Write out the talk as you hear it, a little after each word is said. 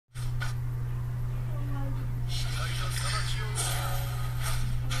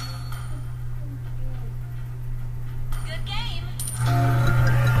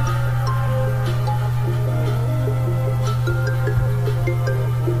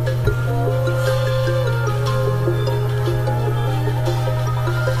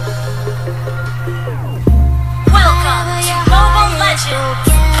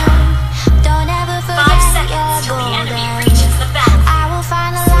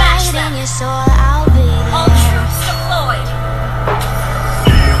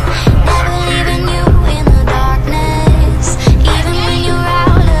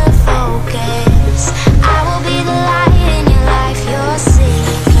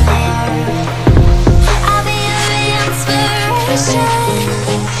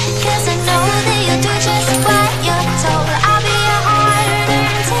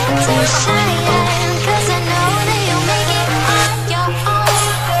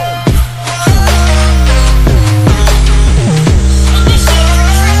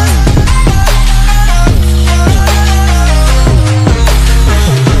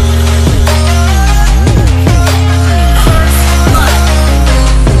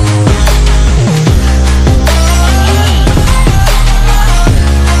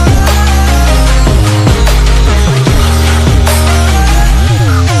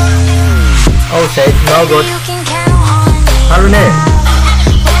how good? Harune.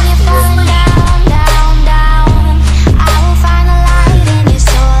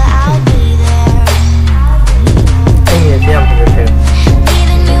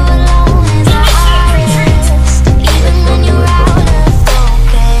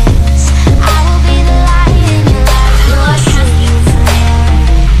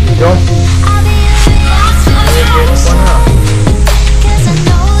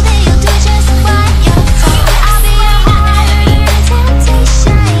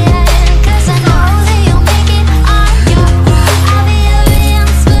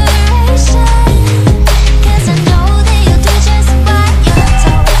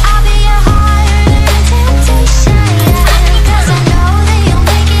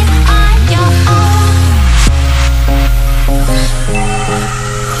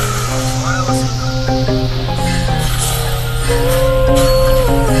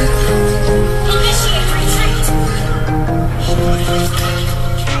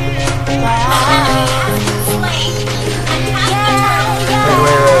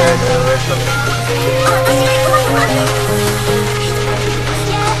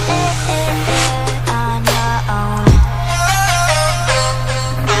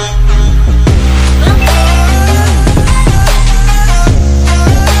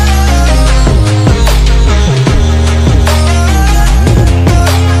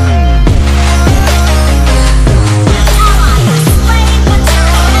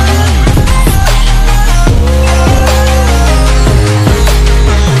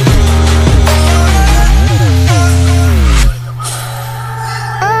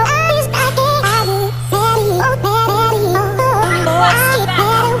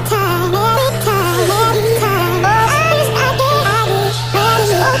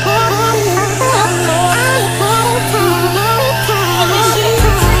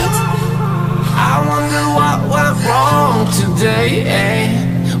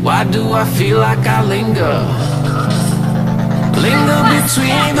 Why do I feel like I linger? Linger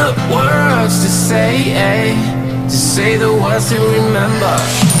between the words to say the words to remember.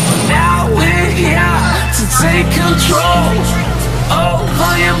 Now we're here to take control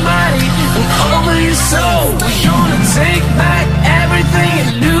over your body and over your soul. We're gonna take back everything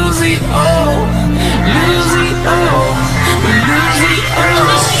and lose it all. Lose it all. We lose it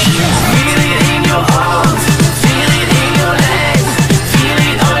all. Feel it in your arms. Feel it in your legs. Feel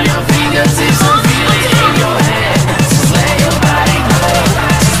it on your fingertips and feel it in your head. Just let your body go.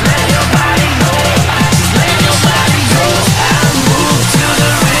 Just let your body go. Just let your body go and move to the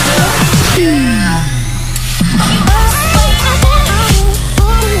rhythm.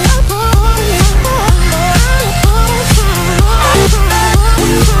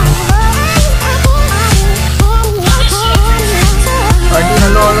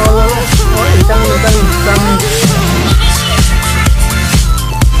 Hello. Tăng.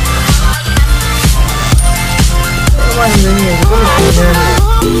 Các bạn nhìn nhìn có một chuyện này.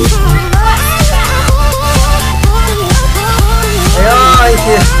 Ây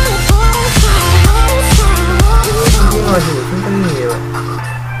kìa. Nhưng mà chỉ không tăng nhiều.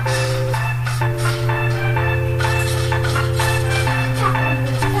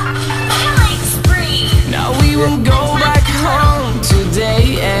 Now we won't go back home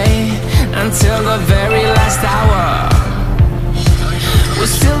today, until the very last hour. We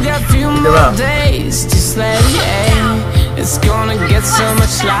still got few more days to slay. It's gonna get so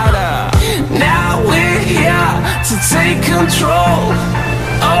much louder. Now we're here to take control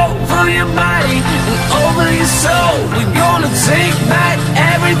over your body and over your soul. We're gonna take back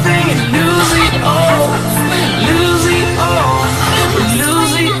everything and lose it all. Lose it all.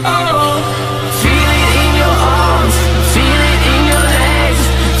 Lose it all. Feel it in your arms. Feel it in your legs.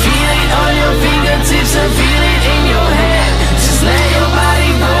 Feel it on your fingertips and feel it in your head. Just let your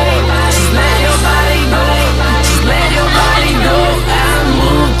body go. Just let your body go. Just let your body go and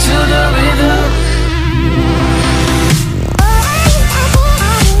move to the rhythm.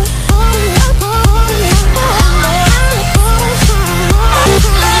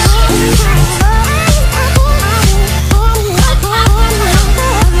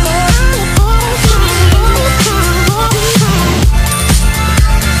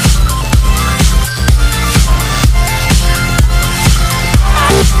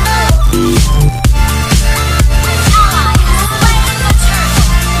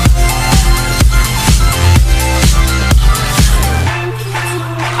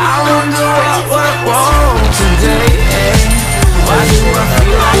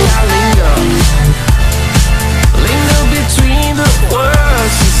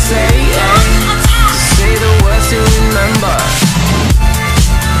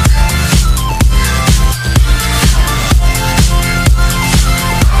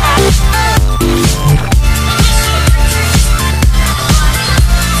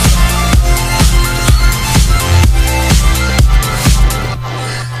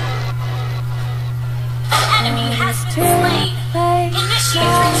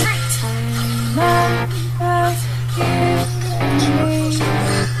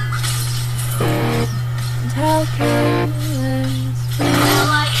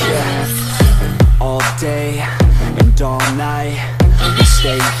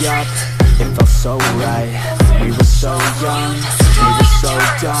 yup, it felt so right. We were so young, we were so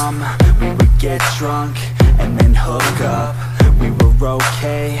dumb. We would get drunk and then hook up. We were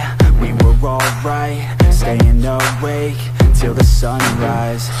okay, we were alright, staying awake till the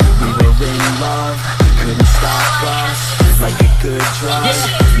sunrise. We were in love, couldn't stop us, like a good drug,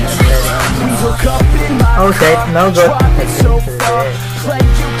 never enough. We woke up in my car, driving so far. Played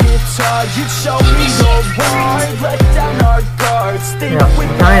your guitar, you'd show me your wine. Let down our guards, think with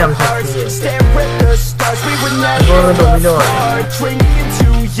our hearts, stare at the stars. We were never apart, drinking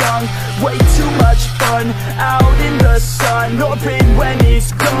too young, way too much fun. Out in the sun, hoping when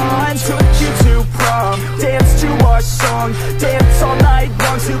it's gone. Took you to prom, dance to our song, dance all night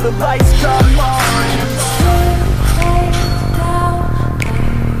long till the lights come on.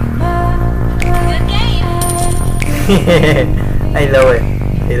 I love it.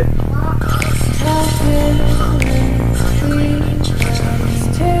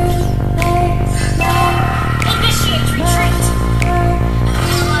 Initiate retreat.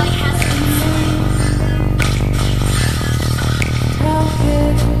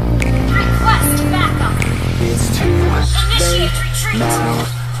 Request backup. It's too late now,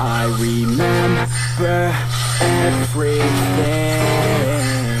 I remember everything.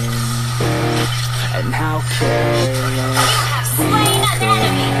 And how careless we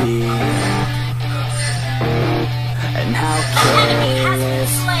could be. And how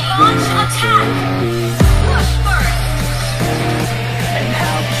careless we could be. And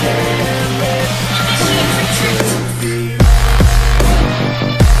how careless we could be.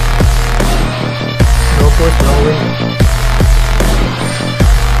 No push, no win.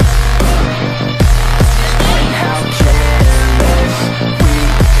 And how careless we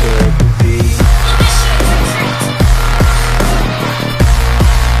could be.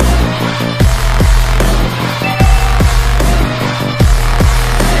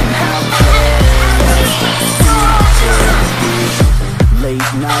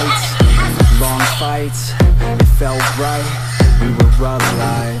 Late nights, long fights, it felt right, we were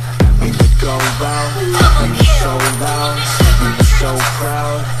alive. We would go out, we were so loud, we were so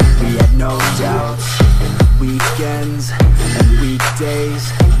proud, we had no doubts. Weekends and weekdays,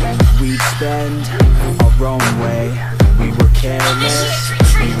 we'd spend our own way. We were careless,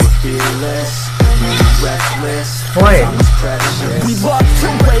 we were fearless, we were reckless, time was precious. We loved to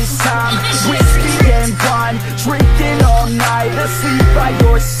waste time, whiskey and wine, drinking all night, asleep by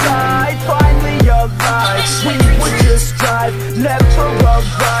your side. Finally alive, we would just drive, never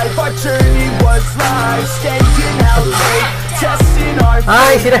arrive. Our journey was live, staying out late, testing our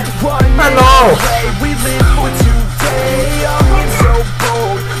faith, running away. We live for today, young and so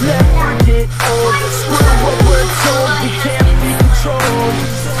bold, never get old. Screw what we're told, we can't be controlled.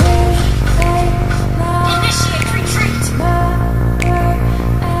 Initiate retreat.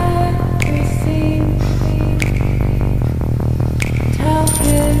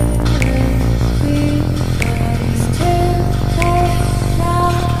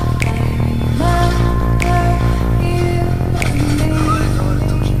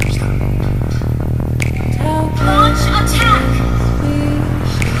 Launch attack.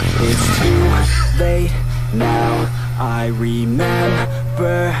 It's too late now, I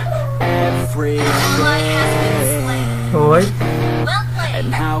remember everything. Oi. Well played.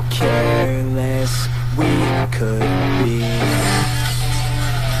 And how careless we could be.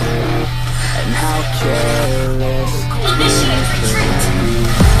 And how careless we Initiate could retreat.